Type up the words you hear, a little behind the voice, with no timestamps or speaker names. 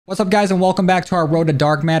What's up, guys, and welcome back to our Road to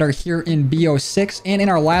Dark Matter here in BO6. And in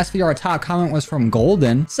our last video, our top comment was from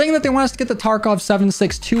Golden, saying that they want us to get the Tarkov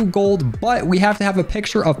 762 gold, but we have to have a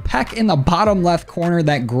picture of Peck in the bottom left corner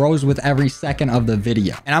that grows with every second of the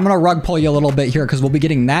video. And I'm going to rug pull you a little bit here because we'll be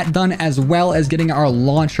getting that done as well as getting our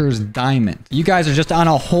launcher's diamond. You guys are just on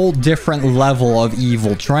a whole different level of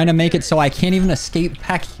evil, trying to make it so I can't even escape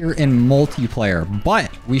Peck here in multiplayer. But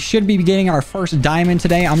we should be getting our first diamond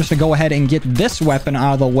today. I'm just going to go ahead and get this weapon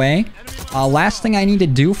out of the way. Last thing I need to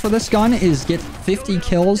do for this gun is get 50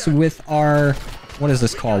 kills with our... What is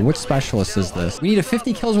this called? Which specialist is this? We need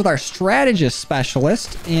 50 kills with our strategist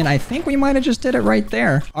specialist, and I think we might have just did it right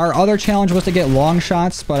there. Our other challenge was to get long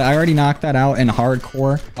shots, but I already knocked that out in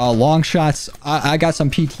hardcore. Long shots, I got some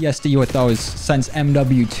PTSD with those since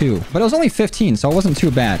MW2, but it was only 15, so it wasn't too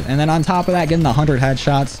bad. And then on top of that, getting the 100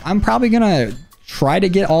 headshots. I'm probably gonna try to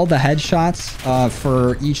get all the headshots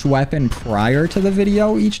for each weapon prior to the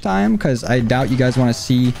video each time, because I doubt you guys want to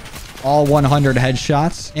see all 100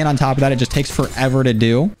 headshots. And on top of that, it just takes forever to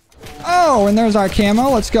do. Oh, and there's our camo.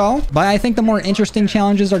 Let's go. But I think the more interesting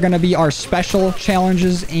challenges are going to be our special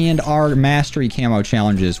challenges and our mastery camo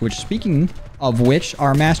challenges, which, speaking of which,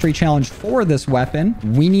 our mastery challenge for this weapon,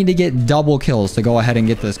 we need to get double kills to go ahead and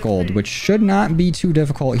get this gold, which should not be too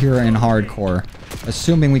difficult here in hardcore,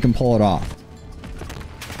 assuming we can pull it off.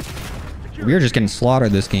 We're just getting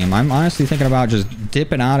slaughtered this game. I'm honestly thinking about just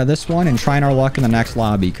dipping out of this one and trying our luck in the next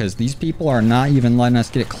lobby, because these people are not even letting us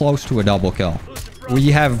get close to a double kill. We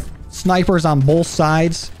have snipers on both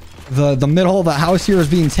sides. The middle of the house here is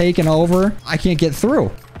being taken over. I can't get through.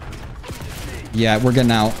 Yeah, we're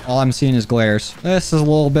getting out. All I'm seeing is glares. This is a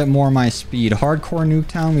little bit more my speed. Hardcore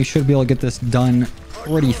Nuketown, we should be able to get this done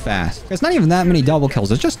pretty fast. It's not even that many double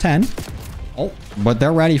kills. It's just 10. Oh, but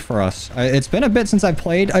they're ready for us. It's been a bit since I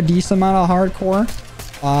played a decent amount of hardcore.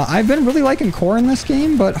 I've been really liking core in this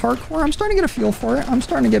game, but hardcore, I'm starting to get a feel for it. I'm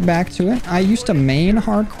starting to get back to it. I used to main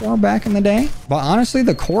hardcore back in the day, but honestly,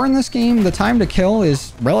 the core in this game, the time to kill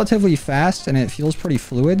is relatively fast and it feels pretty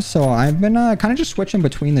fluid. So I've been kind of just switching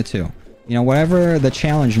between the two, you know, whatever the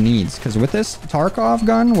challenge needs. Because with this Tarkov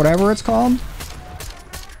gun, whatever it's called,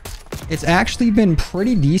 it's actually been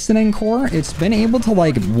pretty decent in core. It's been able to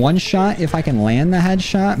like one shot if I can land the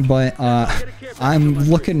headshot, but I'm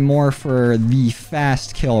looking more for the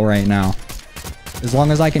fast kill right now. As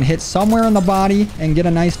long as I can hit somewhere in the body and get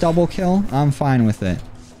a nice double kill, I'm fine with it.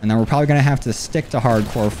 And then we're probably going to have to stick to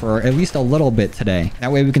hardcore for at least a little bit today.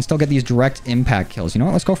 That way we can still get these direct impact kills. You know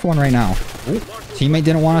what? Let's go for one right now. Ooh, teammate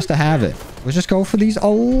didn't want us to have it. Let's just go for these a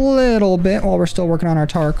little bit while we're still working on our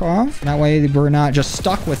Tarkov. That way we're not just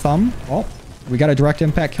stuck with them. Oh, we got a direct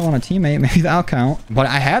impact kill on a teammate. Maybe that'll count. But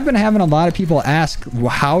I have been having a lot of people ask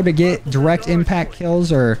how to get direct impact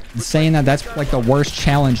kills, or saying that that's like the worst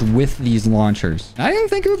challenge with these launchers. I didn't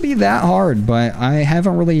think it would be that hard, but I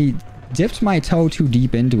haven't really dipped my toe too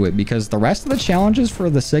deep into it, because the rest of the challenges for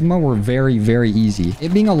the Sigma were very, very easy.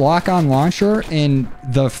 It being a lock-on launcher, and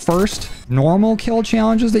the first normal kill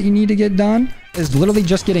challenges that you need to get done is literally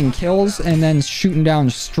just getting kills and then shooting down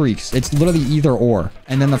streaks. It's literally either or.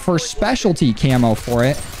 And then the first specialty camo for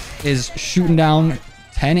it is shooting down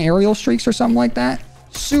 10 aerial streaks or something like that.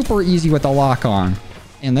 Super easy with the lock-on.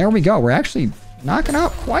 And there we go. We're actually knocking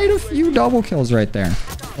out quite a few double kills right there.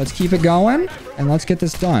 Let's keep it going and let's get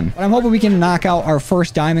this done. But I'm hoping we can knock out our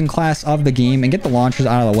first diamond class of the game and get the launchers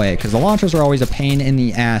out of the way, because the launchers are always a pain in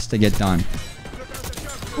the ass to get done.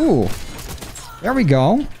 Ooh, there we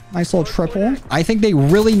go. Nice little triple. I think they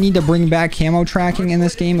really need to bring back camo tracking in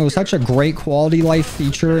this game. It was such a great quality life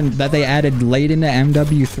feature that they added late into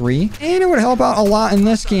MW3. And it would help out a lot in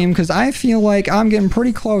this game, because I feel like I'm getting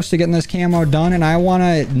pretty close to getting this camo done. And I want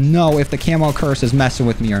to know if the camo curse is messing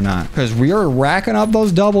with me or not, because we are racking up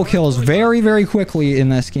those double kills very, very quickly in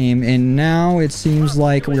this game. And now it seems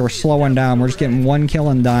like we are slowing down. We're just getting one kill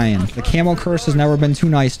and dying. The camo curse has never been too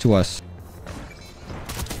nice to us.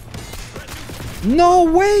 No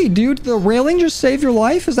way, dude. The railing just saved your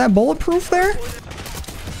life? Is that bulletproof there?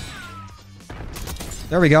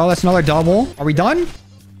 There we go. That's another double. Are we done?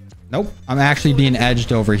 Nope. I'm actually being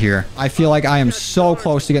edged over here. I feel like I am so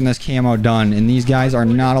close to getting this camo done, and these guys are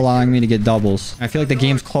not allowing me to get doubles. I feel like the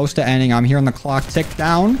game's close to ending. I'm hearing the clock tick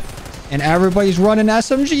down, and everybody's running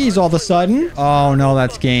SMGs all of a sudden. Oh, no,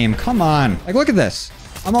 that's game. Come on. Like, look at this.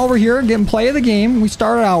 I'm over here getting play of the game. We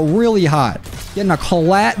started out really hot. Getting a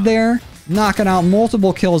collat there. Knocking out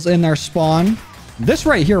multiple kills in their spawn. This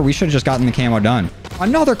right here, we should have just gotten the camo done.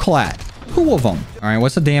 Another collat. 2 of them. All right,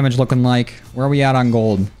 what's the damage looking like? Where are we at on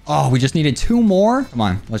gold? Oh, we just needed 2 more. Come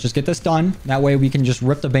on, let's just get this done. That way we can just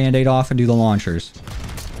rip the band-aid off and do the launchers.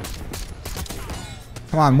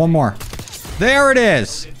 Come on, one more. There it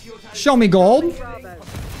is. Show me gold.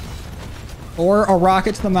 Or a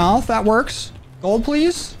rocket to the mouth. That works. Gold,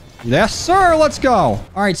 please. Yes, sir. Let's go.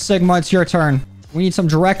 All right, Sigma, it's your turn. We need some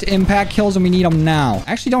direct impact kills, and we need them now.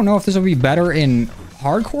 I actually don't know if this would be better in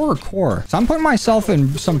hardcore or core. So I'm putting myself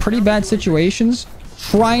in some pretty bad situations,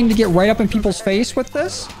 trying to get right up in people's face with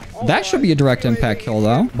this. That should be a direct impact kill,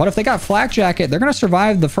 though. But if they got flak jacket, they're going to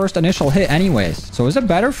survive the first initial hit anyways. So is it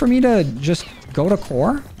better for me to just go to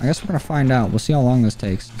core? I guess we're going to find out. We'll see how long this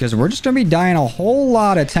takes. Because we're just going to be dying a whole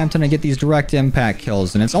lot attempting to get these direct impact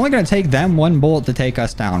kills. And it's only going to take them one bullet to take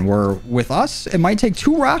us down. Where with us, it might take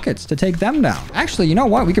 2 rockets to take them down. Actually, you know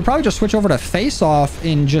what? We could probably just switch over to face off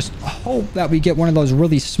and just hope that we get one of those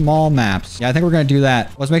really small maps. Yeah, I think we're going to do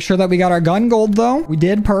that. Let's make sure that we got our gun gold, though. We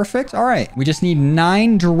did. Perfect. All right. We just need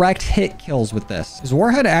 9 direct hit kills with this. Is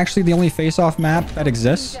Warhead actually the only face off map that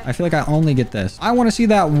exists? I feel like I only get this. I want to see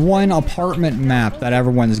that one apartment map that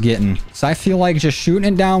everyone's getting. So I feel like just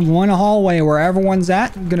shooting it down one hallway where everyone's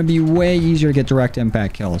at is gonna be way easier to get direct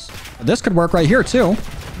impact kills. But this could work right here too.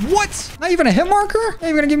 What? Not even a hit marker? Not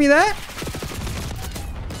even gonna give me that?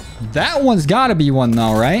 That one's gotta be one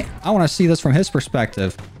though, right? I want to see this from his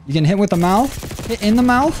perspective. You can hit with the mouth? Hit in the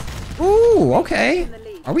mouth? Ooh, okay.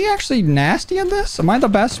 Are we actually nasty at this? Am I the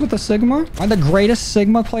best with the Sigma? Am I the greatest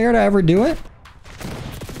Sigma player to ever do it?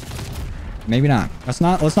 Maybe not. Let's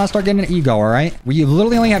not start getting an ego, all right? We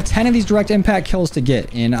literally only have 10 of these direct impact kills to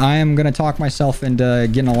get, and I am going to talk myself into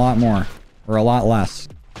getting a lot more, or a lot less.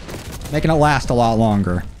 Making it last a lot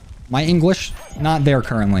longer. My English, not there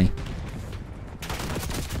currently.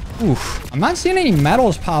 Oof. I'm not seeing any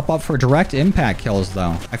medals pop up for direct impact kills,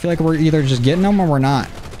 though. I feel like we're either just getting them or we're not.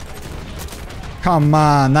 Come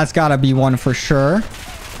on, that's got to be one for sure.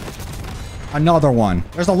 Another one.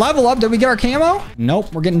 There's a level up. Did we get our camo?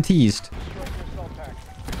 Nope, we're getting teased.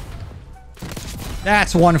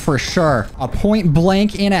 That's one for sure. A point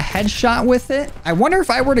blank and a headshot with it. I wonder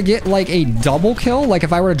if I were to get like a double kill, like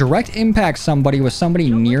if I were to direct impact somebody with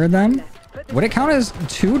somebody near them, would it count as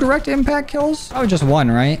 2 direct impact kills? Oh, just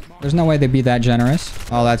 1, right? There's no way they'd be that generous.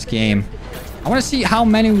 Oh, that's game. I want to see how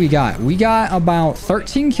many we got. We got about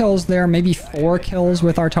 13 kills there, maybe 4 kills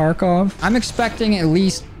with our Tarkov. I'm expecting at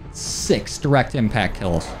least 6 direct impact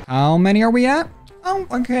kills. How many are we at? Oh,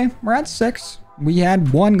 okay. We're at 6. We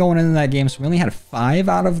had 1 going into that game, so we only had 5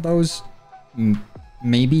 out of those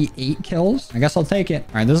maybe 8 kills. I guess I'll take it.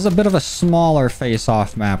 All right, this is a bit of a smaller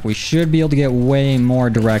face-off map. We should be able to get way more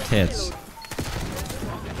direct hits.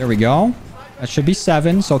 There we go. That should be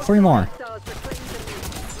 7, so 3 more.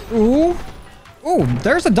 Ooh. Ooh,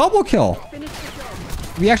 there's a double kill.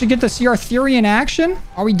 We actually get to see our theory in action.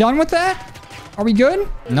 Are we done with that? Are we good?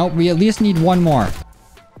 Nope, we at least need 1 more.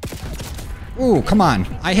 Ooh, come on.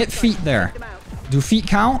 I hit feet there. Do feet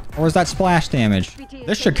count? Or is that splash damage?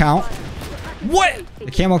 This should count. What?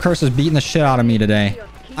 The camo curse is beating the shit out of me today.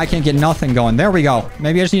 I can't get nothing going. There we go.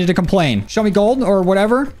 Maybe I just needed to complain. Show me gold or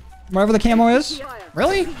whatever. Whatever the camo is.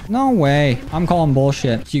 Really? No way. I'm calling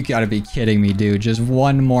bullshit. You gotta be kidding me, dude. Just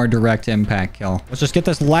 1 more direct impact kill. Let's just get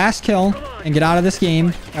this last kill and get out of this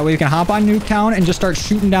game. That way we can hop on nuke count and just start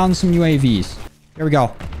shooting down some UAVs. Here we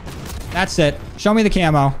go. That's it. Show me the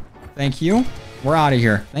camo. Thank you. We're out of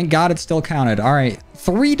here. Thank God it still counted. All right.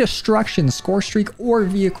 3 destructions, score streak, or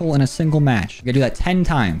vehicle in a single match. You gotta do that 10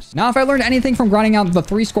 times. Now, if I learned anything from grinding out the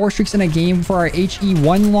 3 score streaks in a game for our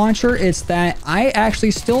HE1 launcher, it's that I actually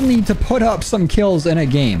still need to put up some kills in a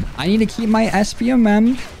game. I need to keep my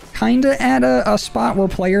SPMM kind of at a spot where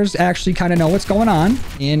players actually kind of know what's going on.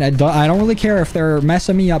 And I don't really care if they're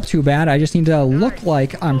messing me up too bad. I just need to look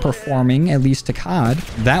like I'm performing, at least to COD.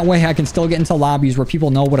 That way I can still get into lobbies where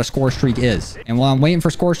people know what a score streak is. And while I'm waiting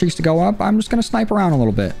for score streaks to go up, I'm just going to snipe around a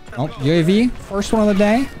little bit. Oh, UAV, first one of the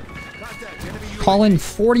day. Call in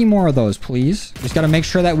 40 more of those, please. Just got to make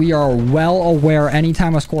sure that we are well aware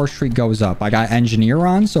anytime a score streak goes up. I got engineer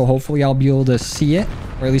on, so hopefully I'll be able to see it,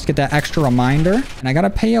 or at least get that extra reminder. And I got to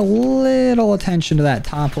pay a little attention to that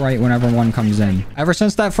top right whenever one comes in. Ever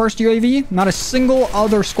since that first UAV, not a single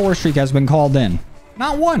other score streak has been called in.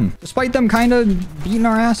 Not one, despite them kind of beating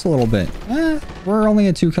our ass a little bit. We're only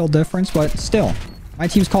a 2 kill difference, but still. My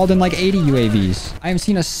team's called in like 80 UAVs. I haven't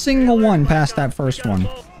seen a single one past that first one.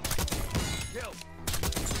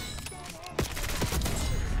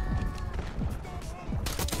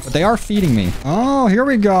 But they are feeding me. Oh, here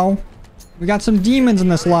we go. We got some demons in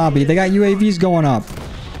this lobby. They got UAVs going up.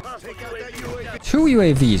 2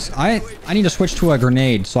 UAVs. I need to switch to a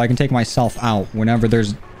grenade so I can take myself out whenever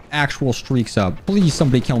there's actual streaks up. Please,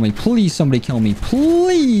 somebody kill me. Please, somebody kill me.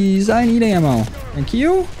 Please, I need ammo. Thank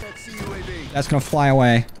you. That's gonna fly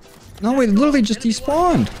away. No, it literally just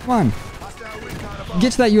despawned. Come on.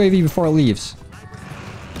 Get to that UAV before it leaves.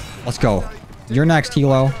 Let's go. You're next,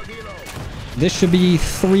 Hilo. This should be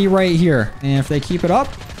 3 right here. And if they keep it up,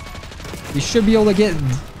 we should be able to get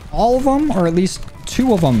all of them, or at least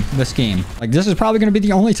 2 of them this game. Like, this is probably going to be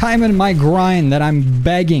the only time in my grind that I'm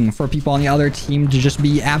begging for people on the other team to just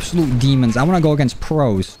be absolute demons. I want to go against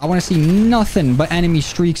pros. I want to see nothing but enemy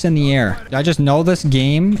streaks in the air. I just know this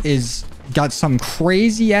game is got some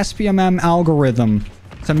crazy SPMM algorithm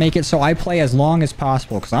to make it so I play as long as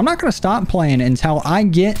possible, because I'm not going to stop playing until I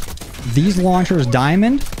get these launchers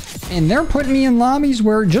diamond. And they're putting me in lobbies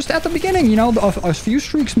where just at the beginning, you know, a few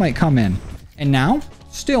streaks might come in. And now,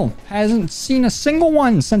 still hasn't seen a single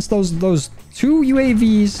one since those 2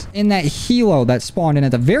 UAVs in that helo that spawned in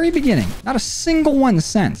at the very beginning. Not a single one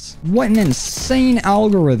since. What an insane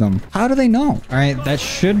algorithm. How do they know? All right, that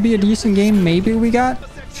should be a decent game. Maybe we got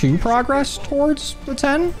 2 progress towards the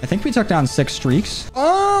 10. I think we took down 6 streaks.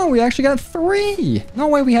 Oh, we actually got 3. No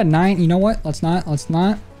way, we had 9. You know what? Let's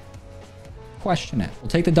not question it. We'll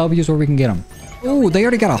take the W's where we can get them. Oh, they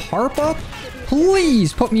already got a harp up?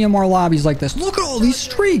 Please put me in more lobbies like this. Look at all these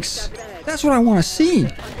streaks. That's what I want to see.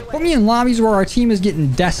 Put me in lobbies where our team is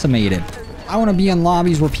getting decimated. I want to be in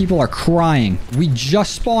lobbies where people are crying. We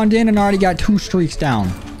just spawned in and already got 2 streaks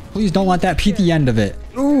down. Please don't let that be the end of it.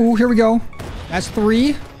 Ooh, here we go. That's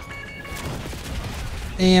 3.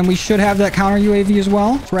 And we should have that counter UAV as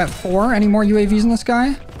well. So we're at 4. Any more UAVs in the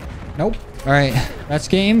sky? Nope. All right, that's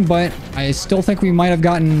game, but I still think we might have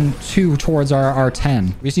gotten 2 towards our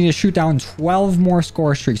 10. We just need to shoot down 12 more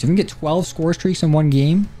score streaks. If we can get 12 score streaks in one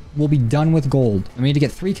game, we'll be done with gold. We need to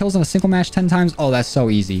get 3 kills in a single match 10 times. Oh, that's so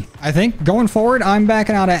easy. I think going forward, I'm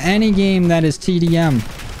backing out of any game that is TDM.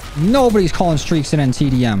 Nobody's calling streaks in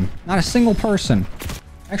TDM. Not a single person.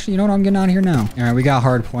 Actually, you know what? I'm getting out of here now. All right, we got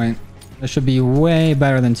hardpoint. This should be way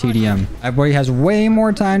better than TDM. Everybody has way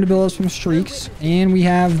more time to build up some streaks. And we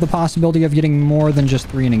have the possibility of getting more than just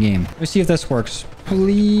 3 in a game. Let's see if this works.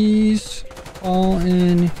 Please call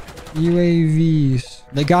in UAVs.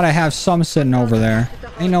 They gotta have some sitting over there.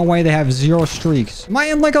 Ain't no way they have 0 streaks. Am I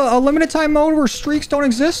in like a limited time mode where streaks don't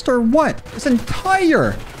exist or what? This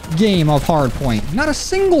entire game of hardpoint. Not a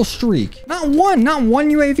single streak. Not one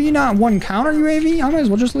UAV, not one counter UAV. I might as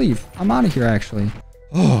well just leave. I'm out of here actually.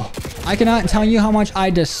 Oh, I cannot tell you how much I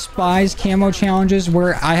despise camo challenges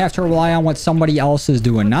where I have to rely on what somebody else is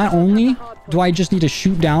doing. Not only do I just need to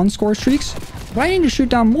shoot down score streaks, but I need to shoot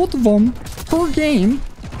down multiple of them per game.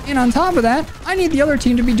 And on top of that, I need the other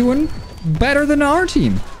team to be doing better than our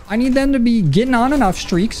team. I need them to be getting on enough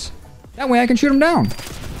streaks. That way I can shoot them down.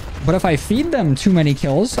 But if I feed them too many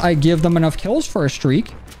kills, I give them enough kills for a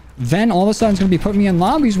streak, then all of a sudden it's going to be putting me in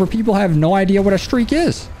lobbies where people have no idea what a streak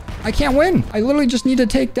is. I can't win. I literally just need to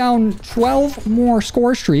take down 12 more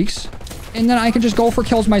score streaks, and then I can just go for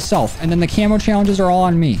kills myself. And then the camo challenges are all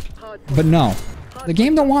on me. But no, the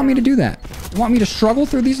game don't want me to do that. They want me to struggle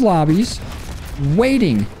through these lobbies,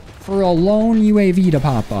 waiting for a lone UAV to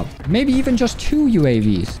pop up. Maybe even just 2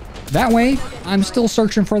 UAVs. That way, I'm still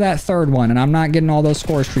searching for that 3rd one, and I'm not getting all those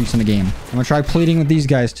score streaks in the game. I'm gonna try pleading with these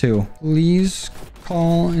guys too. Please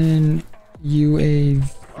call in UAV.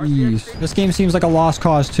 This game seems like a lost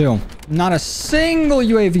cause too. Not a single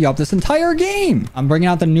UAV up this entire game. I'm bringing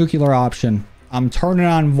out the nuclear option. I'm turning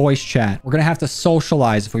on voice chat. We're gonna have to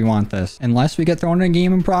socialize if we want this. Unless we get thrown in a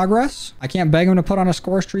game in progress. I can't beg them to put on a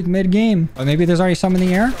score streak mid-game. But maybe there's already some in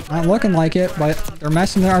the air. Not looking like it, but they're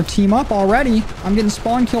messing our team up already. I'm getting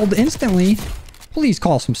spawn killed instantly. Please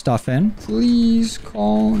call some stuff in. Please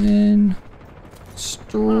call in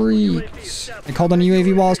streaks. I called on a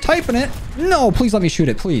UAV while I was typing it. No, please let me shoot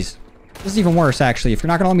it, please. This is even worse, actually, if you're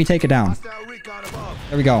not gonna let me take it down.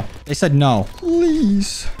 There we go. They said no.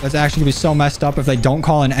 Please. That's actually gonna be so messed up if they don't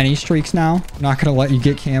call in any streaks now. I'm not gonna let you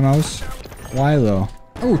get camos. Why, though?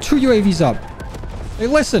 Oh, 2 UAVs up. They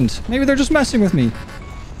listened. Maybe they're just messing with me.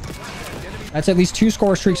 That's at least 2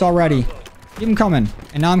 score streaks already. Keep them coming.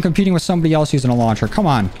 And now I'm competing with somebody else using a launcher. Come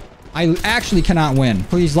on. I actually cannot win.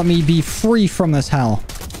 Please let me be free from this hell.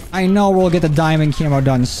 I know we'll get the diamond camo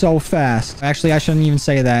done so fast. Actually, I shouldn't even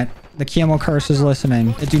say that. The camo curse is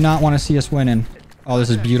listening. They do not want to see us winning. Oh, this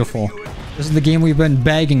is beautiful. This is the game we've been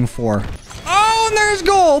begging for. Oh, and there's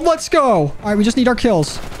gold. Let's go. All right, we just need our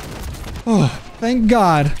kills. Oh, thank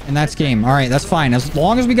God. And that's game. All right, that's fine. As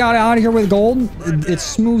long as we got out of here with gold, it's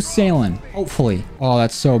smooth sailing. Hopefully. Oh,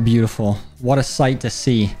 that's so beautiful. What a sight to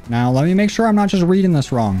see. Now, let me make sure I'm not just reading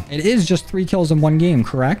this wrong. It is just 3 kills in one game,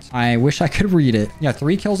 correct? I wish I could read it. Yeah,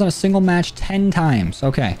 3 kills in a single match 10 times.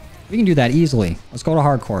 Okay. We can do that easily. Let's go to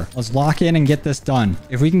hardcore. Let's lock in and get this done.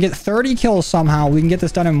 If we can get 30 kills somehow, we can get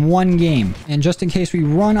this done in one game. And just in case we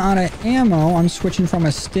run out of ammo, I'm switching from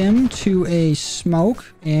a stim to a smoke.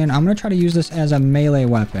 And I'm going to try to use this as a melee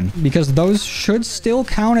weapon. Because those should still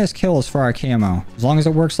count as kills for our camo. As long as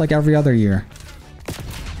it works like every other year.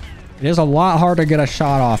 It is a lot harder to get a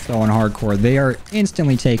shot off, though, in hardcore. They are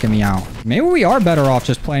instantly taking me out. Maybe we are better off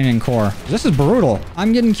just playing in core. This is brutal.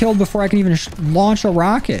 I'm getting killed before I can even launch a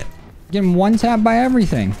rocket. Getting one tap by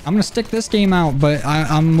everything. I'm going to stick this game out, but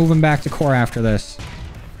I'm moving back to core after this.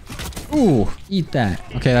 Ooh, eat that.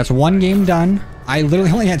 Okay, that's one game done. I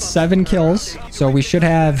literally only had 7 kills, so we should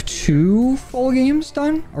have 2 full games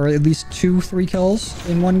done, or at least 2-3 kills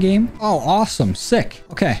in one game. Oh, awesome. Sick.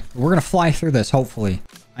 Okay, we're going to fly through this, hopefully.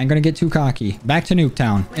 I ain't gonna get too cocky. Back to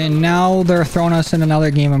Nuketown. And now they're throwing us in another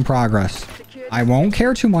game in progress. I won't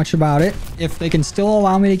care too much about it if they can still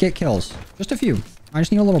allow me to get kills. Just a few. I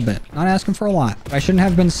just need a little bit. Not asking for a lot. I shouldn't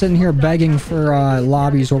have been sitting here begging for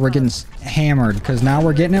lobbies where we're getting hammered, because now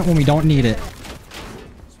we're getting it when we don't need it.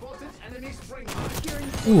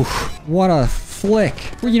 Oof. What a flick.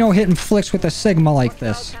 Where you know hitting flicks with a Sigma like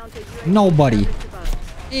this? Nobody.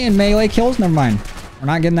 And melee kills? Never mind. We're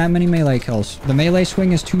not getting that many melee kills. The melee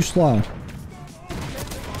swing is too slow.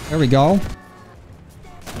 There we go.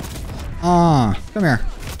 Come here.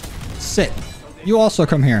 Sit. You also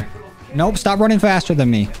come here. Nope, stop running faster than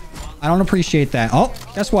me. I don't appreciate that. Oh,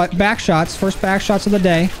 guess what? Back shots. First back shots of the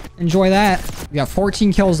day. Enjoy that. We got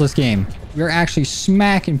 14 kills this game. We're actually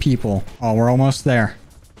smacking people. Oh, we're almost there.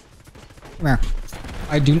 Come here.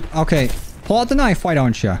 I do... Okay. Pull out the knife, why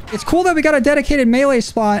don't you? It's cool that we got a dedicated melee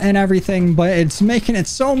spot and everything, but it's making it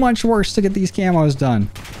so much worse to get these camos done.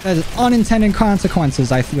 That is unintended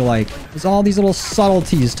consequences, I feel like. There's all these little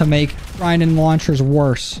subtleties to make grinding launchers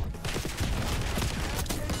worse.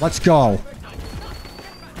 Let's go.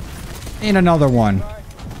 And another one.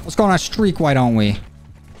 Let's go on a streak, why don't we?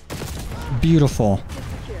 Beautiful.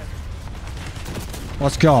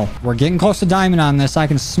 Let's go. We're getting close to diamond on this. I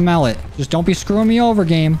can smell it. Just don't be screwing me over,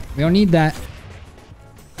 game. We don't need that.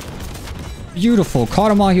 Beautiful. Caught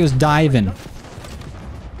him while he was diving.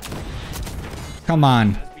 Come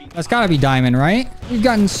on. That's got to be diamond, right? We've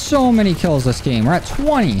gotten so many kills this game. We're at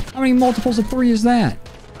 20. How many multiples of 3 is that?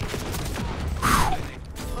 Whew.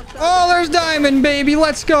 Oh, there's diamond, baby.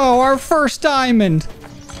 Let's go. Our first diamond.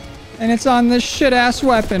 And it's on this shit-ass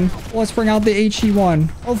weapon. Let's bring out the HE1.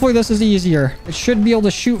 Hopefully this is easier. It should be able to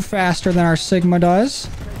shoot faster than our Sigma does.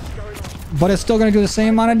 But it's still going to do the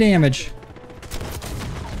same amount of damage.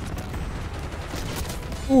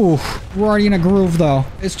 Ooh, we're already in a groove, though.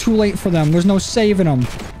 It's too late for them. There's no saving them.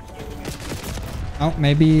 Oh,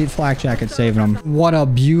 maybe Flak Jacket's saving them. What a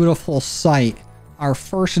beautiful sight. Our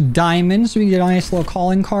first diamond, so we can get a nice little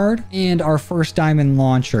calling card. And our first diamond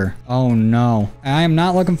launcher. Oh, no. I am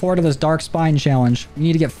not looking forward to this Dark Spine challenge. We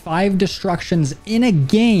need to get 5 destructions in a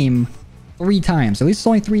game 3 times. At least it's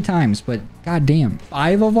only 3 times, but goddamn.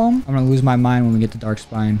 5 of them? I'm going to lose my mind when we get to Dark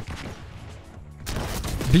Spine.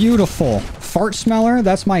 Beautiful. Fart smeller,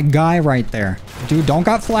 that's my guy right there. Dude, don't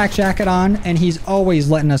got Flak Jacket on, and he's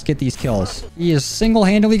always letting us get these kills. He is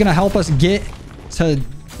single-handedly going to help us get to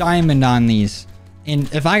diamond on these.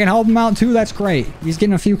 And if I can help him out too, that's great. He's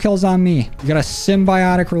getting a few kills on me. We got a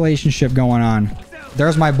symbiotic relationship going on.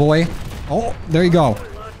 There's my boy. Oh, there you go.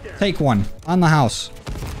 Take one. On the house.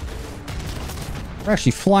 We're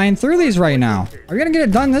actually flying through these right now. Are we gonna get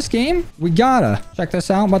it done this game? We gotta. Check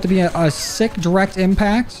this out. About to be a sick direct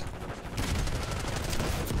impact.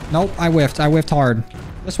 Nope, I whiffed. I whiffed hard.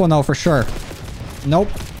 This one though, for sure. Nope.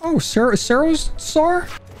 Oh, Cerozar?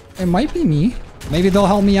 It might be me. Maybe they'll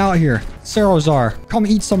help me out here. Cerozar, come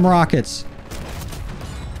eat some rockets.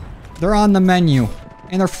 They're on the menu.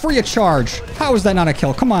 And they're free of charge. How is that not a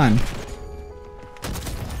kill? Come on.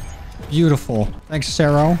 Beautiful. Thanks,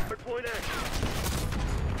 Cero.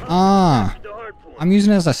 I'm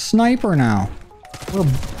using it as a sniper now. We're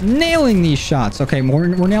nailing these shots. Okay,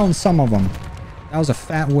 we're nailing some of them. That was a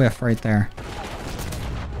fat whiff right there.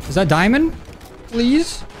 Is that diamond?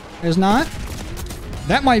 Please? Is not?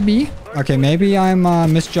 That might be. Okay, maybe I'm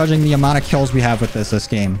misjudging the amount of kills we have with this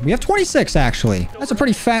game. We have 26, actually. That's a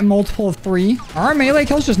pretty fat multiple of 3. Are our melee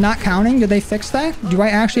kills just not counting? Did they fix that? Do I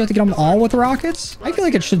actually have to get them all with rockets? I feel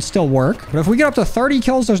like it should still work. But if we get up to 30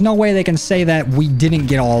 kills, there's no way they can say that we didn't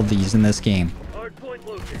get all of these in this game.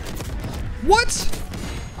 What?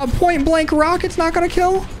 A point-blank rocket's not gonna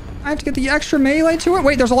kill? I have to get the extra melee to it?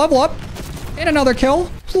 Wait, there's a level up. And another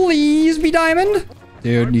kill. Please be diamond.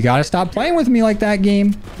 Dude, you gotta stop playing with me like that,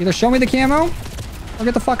 game. Either show me the camo Or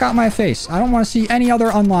get the fuck out of my face. I don't want to see any other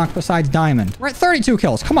unlock besides diamond. We're at 32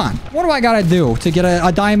 kills. Come on. What do I gotta do to get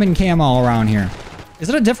a diamond camo around here? Is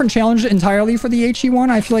it a different challenge entirely for the HE one?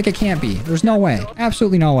 I feel like it can't be. There's no way.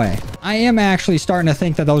 Absolutely no way. I am actually starting to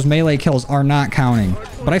think that those melee kills are not counting.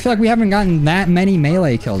 But I feel like we haven't gotten that many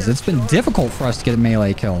melee kills. It's been difficult for us to get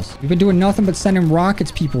melee kills. We've been doing nothing but sending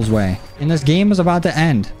rockets people's way. And this game is about to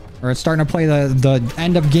end. Or it's starting to play the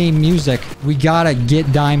end of game music. We gotta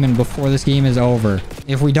get diamond before this game is over.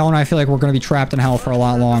 If we don't, I feel like we're gonna be trapped in hell for a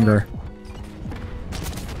lot longer.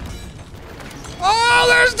 Oh,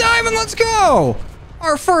 there's diamond. Let's go.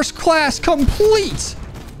 Our first class complete.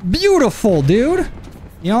 Beautiful, dude.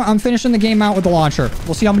 You know, I'm finishing the game out with the launcher.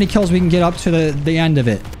 We'll see how many kills we can get up to the end of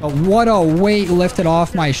it. But what a weight lifted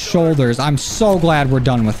off my shoulders. I'm so glad we're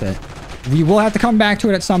done with it. We will have to come back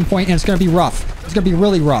to it at some point, and it's going to be rough. It's going to be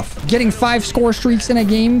really rough. Getting 5 score streaks in a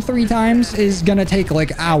game 3 times is going to take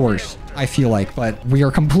like hours, I feel like. But we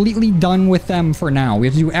are completely done with them for now. We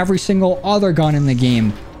have to do every single other gun in the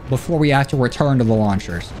game before we have to return to the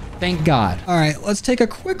launchers. Thank God. All right, let's take a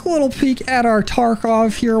quick little peek at our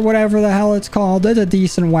Tarkov here, whatever the hell it's called. It's a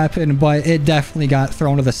decent weapon, but it definitely got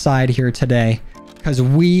thrown to the side here today because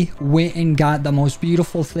we went and got the most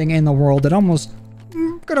beautiful thing in the world. It almost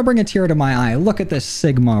gonna bring a tear to my eye. Look at this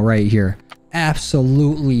Sigma right here.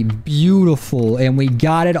 Absolutely beautiful, and we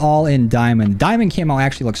got it all in diamond. Diamond camo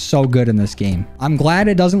actually looks so good in this game. I'm glad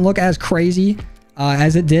it doesn't look as crazy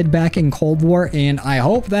as it did back in Cold War, and I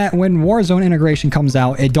hope that when Warzone integration comes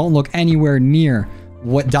out, it don't look anywhere near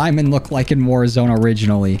what diamond looked like in Warzone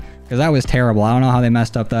originally, because that was terrible. I don't know how they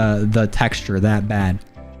messed up the texture that bad,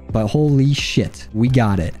 but holy shit, we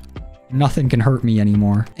got it. Nothing can hurt me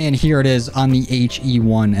anymore. And here it is on the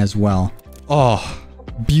HE1 as well. Oh,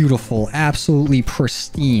 beautiful, absolutely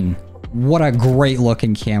pristine. What a great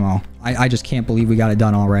looking camo. I just can't believe we got it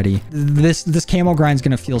done already. This camo grind's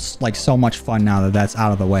gonna feel like so much fun now that that's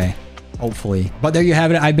out of the way. Hopefully. But there you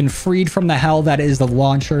have it. I've been freed from the hell that is the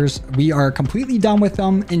launchers. We are completely done with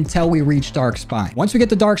them until we reach Dark Spine. Once we get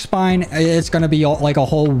to Dark Spine, it's gonna be like a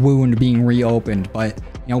whole wound being reopened. But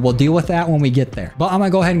you know, we'll deal with that when we get there. But I'm gonna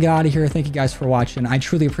go ahead and get out of here. Thank you guys for watching. I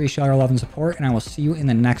truly appreciate your love and support, and I will see you in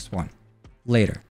the next one. Later.